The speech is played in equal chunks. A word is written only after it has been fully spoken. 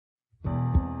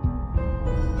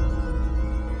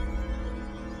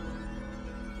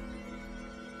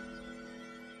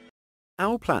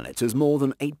Our planet has more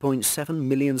than 8.7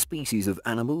 million species of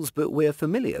animals, but we're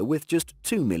familiar with just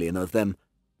 2 million of them.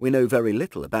 We know very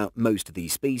little about most of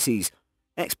these species.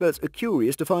 Experts are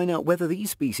curious to find out whether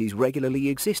these species regularly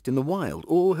exist in the wild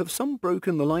or have some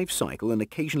broken the life cycle and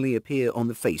occasionally appear on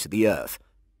the face of the Earth.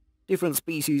 Different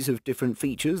species have different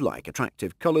features like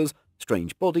attractive colours,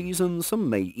 strange bodies, and some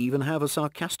may even have a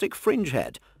sarcastic fringe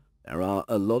head. There are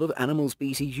a lot of animal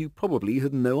species you probably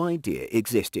had no idea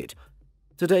existed.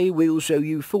 Today we'll show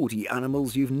you 40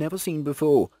 animals you've never seen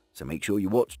before, so make sure you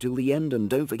watch till the end and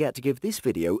don't forget to give this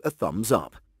video a thumbs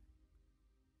up.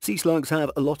 Sea slugs have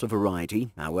a lot of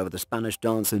variety. However, the Spanish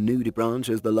dancer nudibranch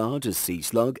is the largest sea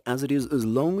slug, as it is as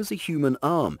long as a human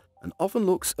arm and often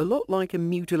looks a lot like a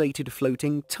mutilated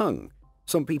floating tongue.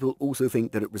 Some people also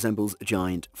think that it resembles a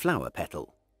giant flower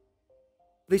petal.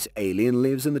 This alien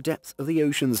lives in the depths of the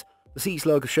oceans. The sea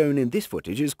slug shown in this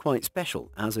footage is quite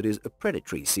special, as it is a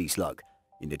predatory sea slug.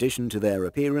 In addition to their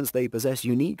appearance, they possess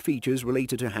unique features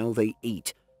related to how they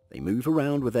eat. They move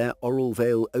around with their oral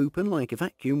veil open like a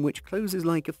vacuum, which closes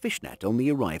like a fishnet on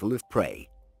the arrival of prey.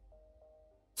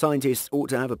 Scientists ought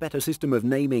to have a better system of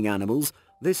naming animals.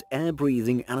 This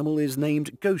air-breathing animal is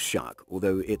named ghost shark,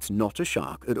 although it's not a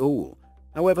shark at all.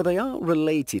 However, they are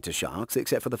related to sharks,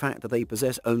 except for the fact that they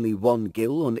possess only one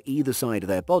gill on either side of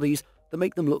their bodies that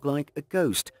make them look like a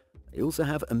ghost. They also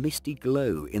have a misty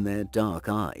glow in their dark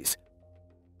eyes.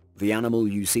 The animal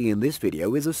you see in this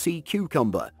video is a sea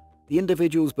cucumber. The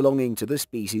individuals belonging to this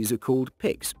species are called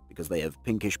pigs because they have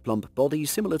pinkish plump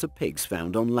bodies similar to pigs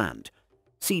found on land.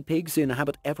 Sea pigs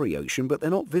inhabit every ocean, but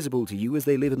they're not visible to you as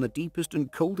they live in the deepest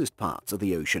and coldest parts of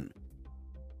the ocean.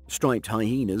 Striped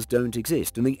hyenas don't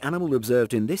exist, and the animal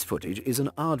observed in this footage is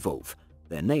an aardwolf.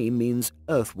 Their name means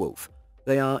earth wolf.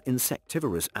 They are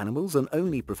insectivorous animals and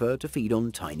only prefer to feed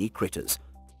on tiny critters.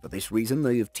 For this reason,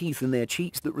 they have teeth in their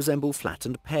cheeks that resemble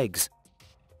flattened pegs.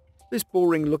 This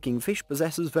boring-looking fish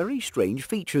possesses very strange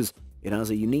features. It has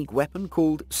a unique weapon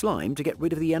called slime to get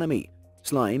rid of the enemy.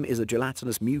 Slime is a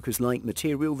gelatinous mucus-like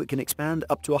material that can expand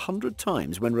up to 100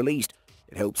 times when released.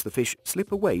 It helps the fish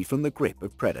slip away from the grip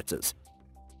of predators.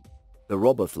 The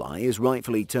robber fly is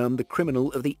rightfully termed the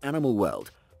criminal of the animal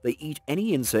world. They eat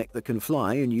any insect that can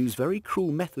fly and use very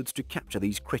cruel methods to capture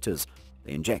these critters.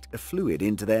 They inject a fluid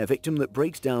into their victim that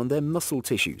breaks down their muscle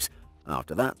tissues.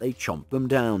 After that, they chomp them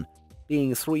down.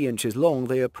 Being 3 inches long,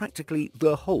 they are practically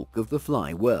the Hulk of the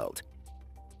fly world.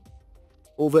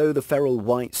 Although the feral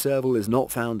white serval is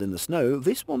not found in the snow,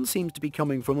 this one seems to be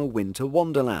coming from a winter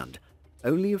wonderland.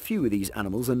 Only a few of these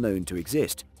animals are known to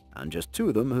exist, and just 2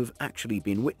 of them have actually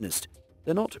been witnessed.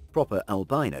 They're not proper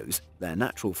albinos. Their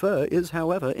natural fur is,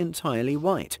 however, entirely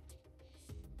white.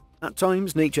 At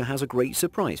times, nature has a great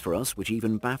surprise for us, which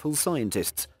even baffles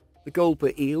scientists. The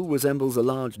gulper eel resembles a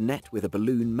large net with a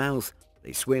balloon mouth.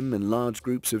 They swim in large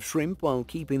groups of shrimp while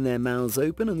keeping their mouths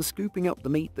open and scooping up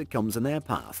the meat that comes in their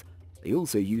path. They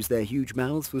also use their huge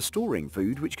mouths for storing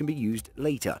food, which can be used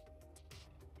later.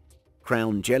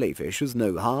 Crown jellyfish has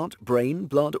no heart, brain,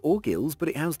 blood or gills, but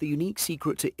it has the unique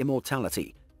secret to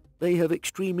immortality. They have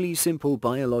extremely simple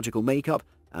biological makeup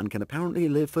and can apparently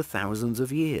live for thousands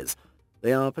of years.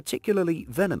 They are particularly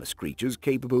venomous creatures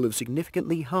capable of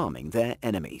significantly harming their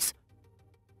enemies.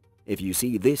 If you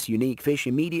see this unique fish,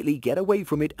 immediately get away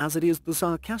from it, as it is the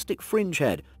sarcastic fringe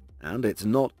head, and it's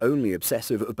not only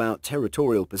obsessive about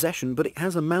territorial possession, but it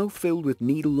has a mouth filled with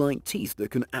needle-like teeth that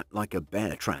can act like a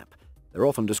bear trap. They're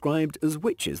often described as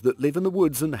witches that live in the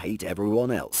woods and hate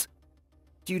everyone else.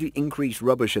 Due to increased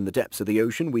rubbish in the depths of the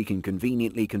ocean, we can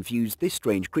conveniently confuse this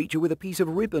strange creature with a piece of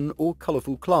ribbon or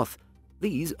colourful cloth.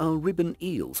 These are ribbon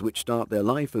eels, which start their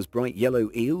life as bright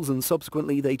yellow eels and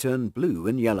subsequently they turn blue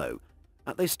and yellow.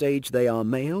 At this stage they are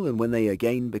male, and when they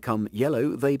again become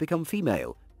yellow, they become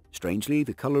female. Strangely,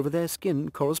 the colour of their skin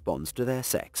corresponds to their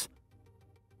sex.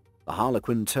 The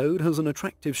harlequin toad has an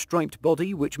attractive striped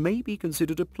body which may be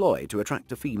considered a ploy to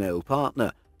attract a female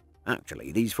partner.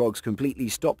 Actually, these frogs completely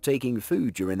stop taking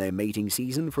food during their mating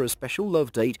season for a special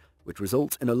love date, which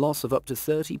results in a loss of up to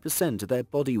 30% of their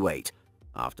body weight.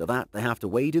 After that, they have to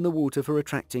wade in the water for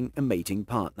attracting a mating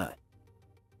partner.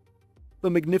 The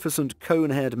magnificent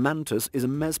cone-haired mantis is a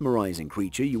mesmerizing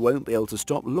creature you won't be able to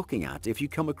stop looking at if you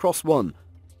come across one.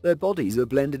 Their bodies are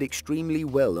blended extremely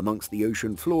well amongst the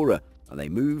ocean flora, and they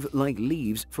move like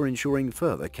leaves for ensuring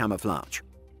further camouflage.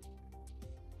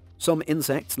 Some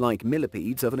insects, like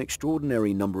millipedes, have an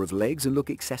extraordinary number of legs and look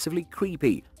excessively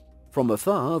creepy. From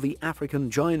afar, the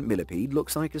African giant millipede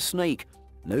looks like a snake.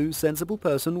 No sensible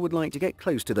person would like to get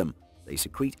close to them. They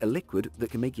secrete a liquid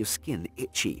that can make your skin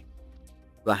itchy.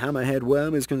 The hammerhead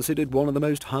worm is considered one of the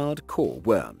most hardcore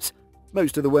worms.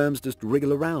 Most of the worms just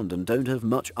wriggle around and don't have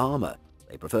much armor.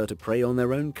 They prefer to prey on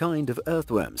their own kind of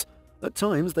earthworms. At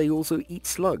times they also eat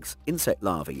slugs, insect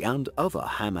larvae and other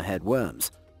hammerhead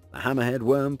worms. The hammerhead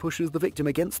worm pushes the victim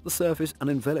against the surface and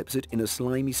envelops it in a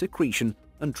slimy secretion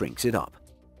and drinks it up.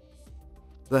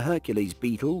 The Hercules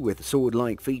beetle, with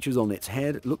sword-like features on its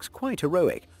head, looks quite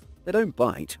heroic. They don't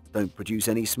bite, don't produce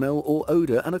any smell or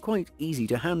odour, and are quite easy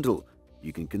to handle.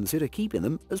 You can consider keeping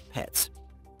them as pets.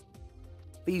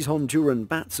 These Honduran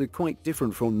bats are quite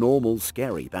different from normal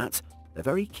scary bats. They're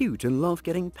very cute and love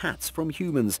getting pats from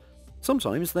humans.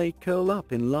 Sometimes they curl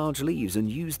up in large leaves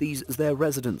and use these as their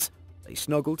residence. They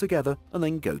snuggle together and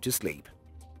then go to sleep.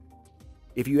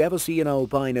 If you ever see an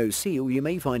albino seal, you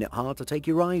may find it hard to take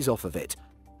your eyes off of it.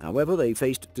 However, they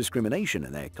faced discrimination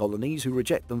in their colonies who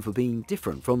reject them for being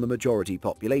different from the majority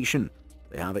population.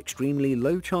 They have extremely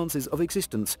low chances of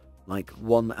existence, like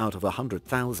 1 out of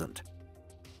 100,000.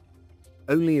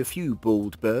 Only a few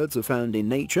bald birds are found in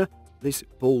nature. This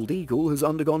bald eagle has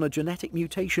undergone a genetic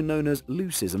mutation known as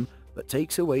leucism that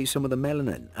takes away some of the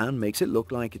melanin and makes it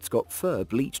look like it's got fur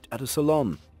bleached at a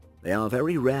salon. They are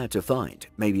very rare to find.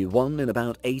 Maybe 1 in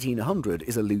about 1,800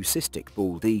 is a leucistic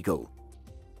bald eagle.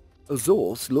 A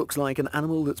zorse looks like an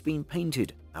animal that's been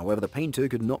painted. However, the painter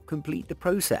could not complete the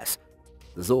process.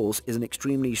 The zorse is an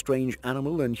extremely strange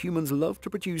animal, and humans love to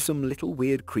produce some little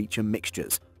weird creature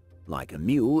mixtures. Like a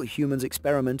mule, humans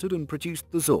experimented and produced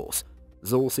the zorse.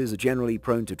 Zorses are generally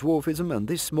prone to dwarfism, and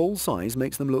this small size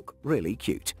makes them look really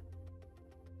cute.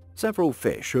 Several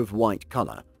fish have white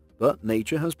colour, but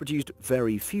nature has produced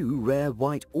very few rare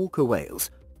white orca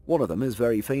whales. One of them is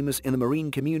very famous in the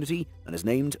marine community and is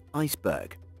named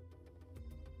Iceberg.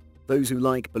 Those who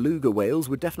like beluga whales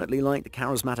would definitely like the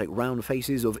charismatic round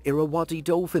faces of Irrawaddy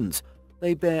dolphins.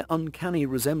 They bear uncanny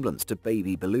resemblance to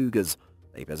baby belugas.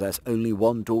 They possess only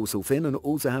 1 dorsal fin and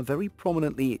also have very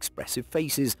prominently expressive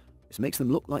faces. This makes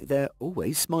them look like they're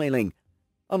always smiling.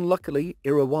 Unluckily,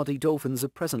 Irrawaddy dolphins are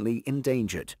presently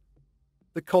endangered.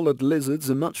 The collared lizards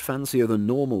are much fancier than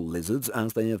normal lizards,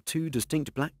 as they have 2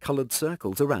 distinct black-coloured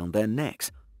circles around their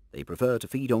necks. They prefer to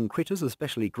feed on critters,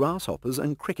 especially grasshoppers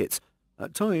and crickets.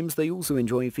 At times, they also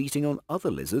enjoy feasting on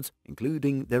other lizards,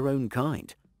 including their own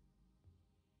kind.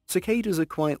 Cicadas are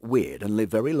quite weird and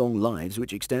live very long lives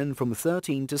which extend from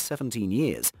 13 to 17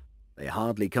 years. They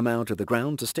hardly come out of the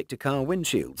ground to stick to car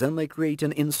windshields, and they create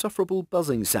an insufferable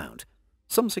buzzing sound.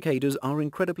 Some cicadas are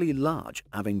incredibly large,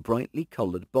 having brightly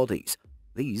coloured bodies.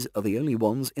 These are the only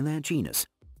ones in their genus.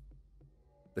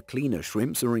 The cleaner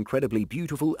shrimps are incredibly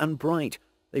beautiful and bright.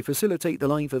 They facilitate the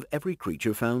life of every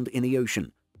creature found in the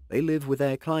ocean. They live with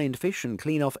their client fish and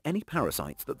clean off any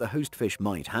parasites that the host fish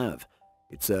might have.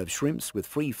 It serves shrimps with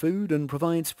free food and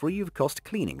provides free-of-cost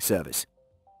cleaning service.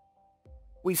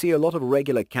 We see a lot of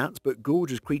regular cats, but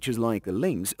gorgeous creatures like the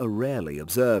lynx are rarely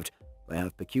observed. They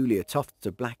have peculiar tufts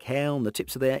of black hair on the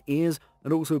tips of their ears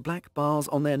and also black bars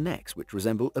on their necks which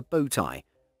resemble a bow tie.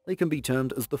 They can be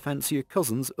termed as the fancier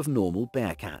cousins of normal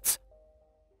bear cats.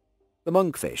 The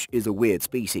monkfish is a weird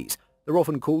species. They're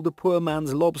often called the poor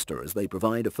man's lobster, as they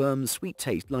provide a firm, sweet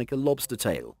taste like a lobster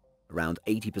tail. Around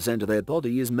 80% of their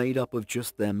body is made up of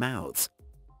just their mouths.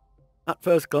 At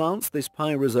first glance, this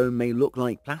pyrosome may look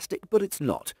like plastic, but it's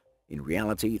not. In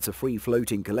reality, it's a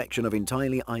free-floating collection of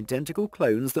entirely identical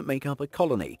clones that make up a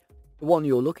colony. The one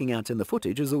you're looking at in the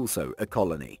footage is also a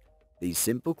colony. These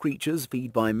simple creatures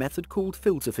feed by a method called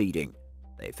filter feeding.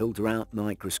 They filter out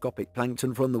microscopic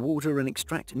plankton from the water and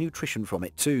extract nutrition from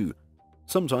it too.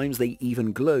 Sometimes they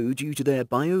even glow due to their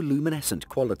bioluminescent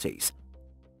qualities.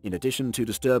 In addition to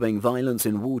disturbing violence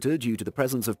in water due to the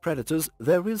presence of predators,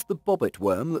 there is the bobbit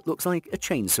worm that looks like a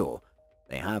chainsaw.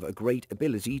 They have a great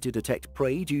ability to detect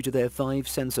prey due to their 5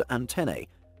 sensor antennae.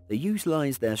 They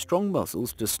utilize their strong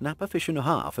muscles to snap a fish in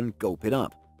half and gulp it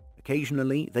up.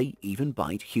 Occasionally, they even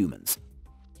bite humans.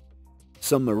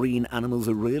 Some marine animals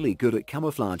are really good at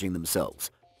camouflaging themselves.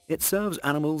 It serves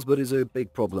animals but is a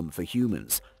big problem for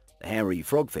humans. The hairy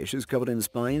frogfish is covered in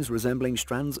spines resembling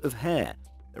strands of hair.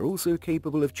 They're also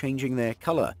capable of changing their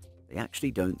color. They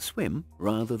actually don't swim,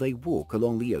 rather they walk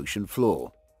along the ocean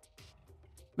floor.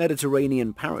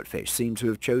 Mediterranean parrotfish seem to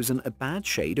have chosen a bad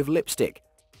shade of lipstick.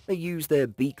 They use their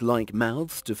beak-like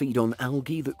mouths to feed on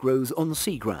algae that grows on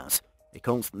seagrass. They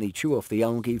constantly chew off the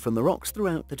algae from the rocks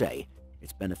throughout the day.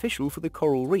 It's beneficial for the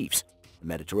coral reefs. The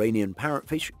Mediterranean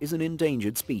parrotfish is an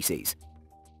endangered species.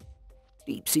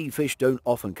 Deep-sea fish don't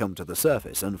often come to the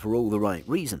surface, and for all the right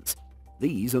reasons.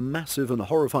 These are massive and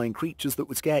horrifying creatures that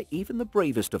would scare even the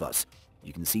bravest of us.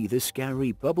 You can see this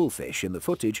scary bubblefish in the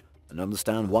footage and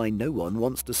understand why no one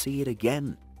wants to see it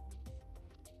again.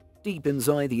 Deep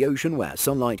inside the ocean where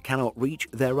sunlight cannot reach,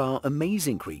 there are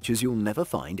amazing creatures you'll never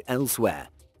find elsewhere.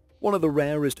 One of the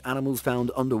rarest animals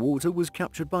found underwater was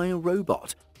captured by a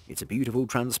robot. It's a beautiful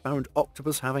transparent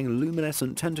octopus having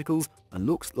luminescent tentacles and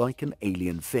looks like an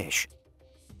alien fish.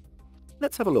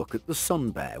 Let's have a look at the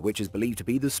sun bear, which is believed to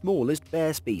be the smallest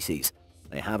bear species.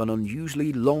 They have an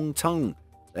unusually long tongue.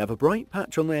 They have a bright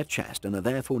patch on their chest and are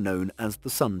therefore known as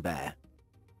the sun bear.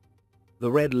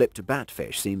 The red-lipped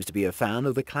batfish seems to be a fan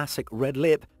of the classic red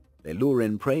lip. They lure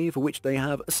in prey for which they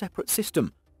have a separate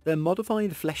system. Their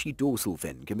modified fleshy dorsal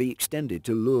fin can be extended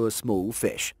to lure small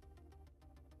fish.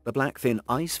 The blackfin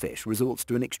icefish resorts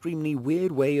to an extremely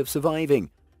weird way of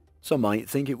surviving. Some might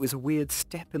think it was a weird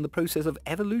step in the process of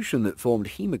evolution that formed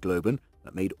hemoglobin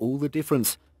that made all the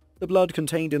difference. The blood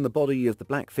contained in the body of the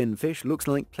blackfin fish looks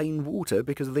like plain water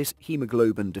because of this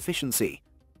hemoglobin deficiency.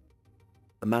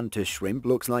 The mantis shrimp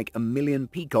looks like a million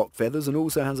peacock feathers and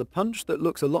also has a punch that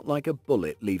looks a lot like a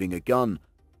bullet leaving a gun.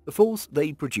 The force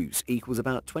they produce equals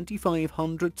about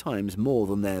 2,500 times more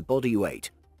than their body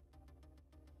weight.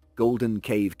 Golden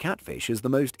cave catfish is the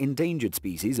most endangered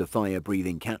species of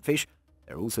fire-breathing catfish.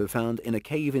 They're also found in a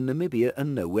cave in Namibia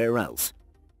and nowhere else.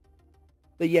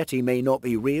 The yeti may not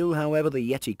be real, however the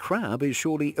yeti crab is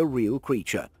surely a real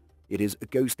creature. It is a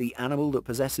ghostly animal that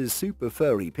possesses super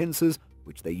furry pincers,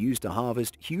 which they use to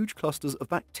harvest huge clusters of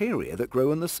bacteria that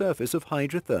grow on the surface of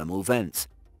hydrothermal vents.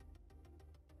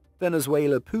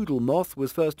 Venezuela poodle moth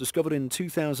was first discovered in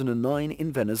 2009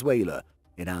 in Venezuela.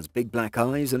 It has big black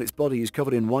eyes and its body is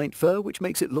covered in white fur, which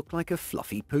makes it look like a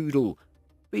fluffy poodle.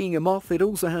 Being a moth, it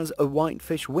also has a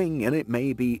whitefish wing and it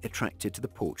may be attracted to the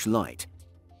porch light.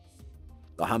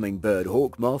 The hummingbird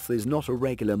hawk moth is not a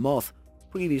regular moth.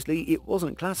 Previously, it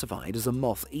wasn't classified as a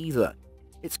moth either.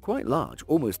 It's quite large,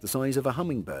 almost the size of a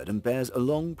hummingbird, and bears a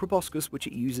long proboscis which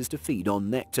it uses to feed on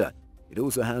nectar. It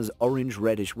also has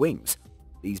orange-reddish wings.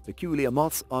 These peculiar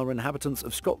moths are inhabitants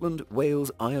of Scotland,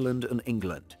 Wales, Ireland and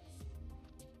England.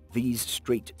 These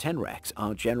street tenrecs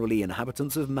are generally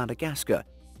inhabitants of Madagascar.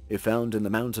 If found in the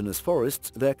mountainous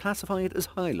forests, they're classified as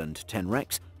highland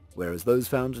tenrecs, whereas those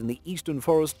found in the eastern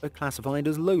forest are classified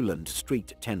as lowland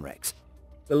street tenrecs.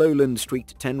 The lowland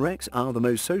street tenrecs are the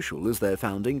most social as they're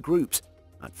found in groups.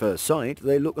 At first sight,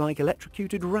 they look like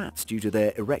electrocuted rats due to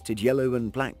their erected yellow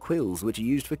and black quills which are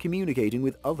used for communicating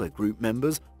with other group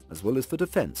members as well as for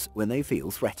defense when they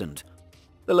feel threatened.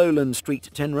 The lowland street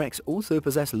tenrecs also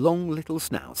possess long little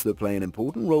snouts that play an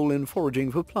important role in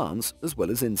foraging for plants as well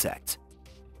as insects.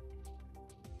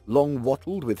 Long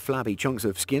wattled with flabby chunks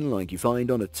of skin like you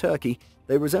find on a turkey,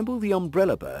 they resemble the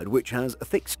umbrella bird which has a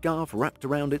thick scarf wrapped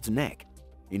around its neck.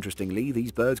 Interestingly,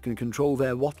 these birds can control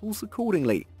their wattles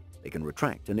accordingly. They can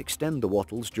retract and extend the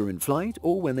wattles during flight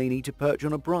or when they need to perch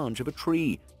on a branch of a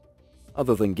tree.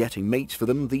 Other than getting mates for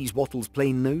them, these wattles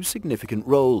play no significant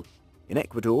role. In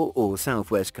Ecuador or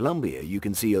southwest Colombia, you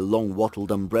can see a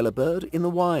long-wattled umbrella bird in the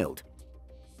wild.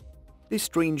 This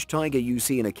strange tiger you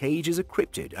see in a cage is a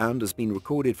cryptid and has been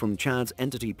recorded from Chad's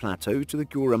Entity Plateau to the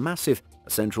Gura Massif, a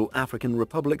Central African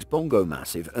Republic's Bongo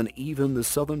Massif, and even the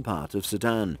southern part of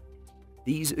Sudan.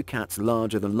 These are cats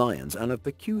larger than lions and have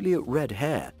peculiar red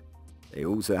hair. They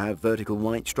also have vertical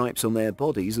white stripes on their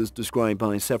bodies as described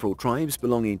by several tribes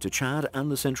belonging to Chad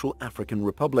and the Central African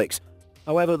Republics.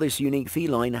 However, this unique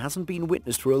feline hasn't been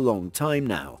witnessed for a long time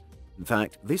now. In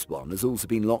fact, this one has also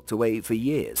been locked away for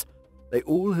years. They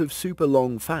all have super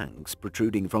long fangs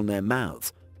protruding from their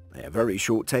mouths. They have very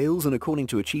short tails, and according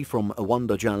to a chief from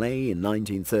Awanda Jale in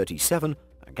 1937,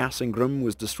 Agasingram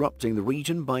was disrupting the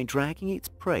region by dragging its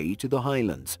prey to the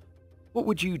highlands. What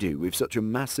would you do if such a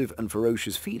massive and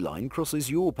ferocious feline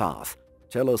crosses your path?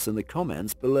 Tell us in the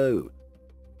comments below.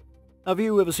 Have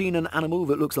you ever seen an animal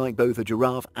that looks like both a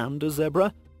giraffe and a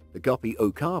zebra? The guppy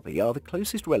okapi are the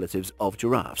closest relatives of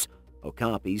giraffes.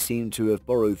 Okapis seem to have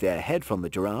borrowed their head from the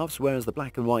giraffes, whereas the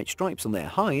black and white stripes on their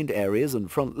hind areas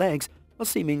and front legs are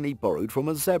seemingly borrowed from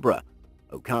a zebra.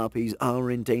 Okapis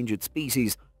are endangered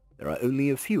species. There are only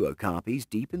a few okapis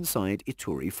deep inside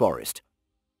Ituri Forest.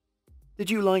 Did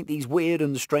you like these weird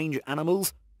and strange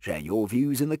animals? Share your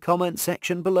views in the comments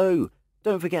section below.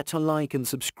 Don't forget to like and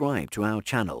subscribe to our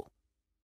channel.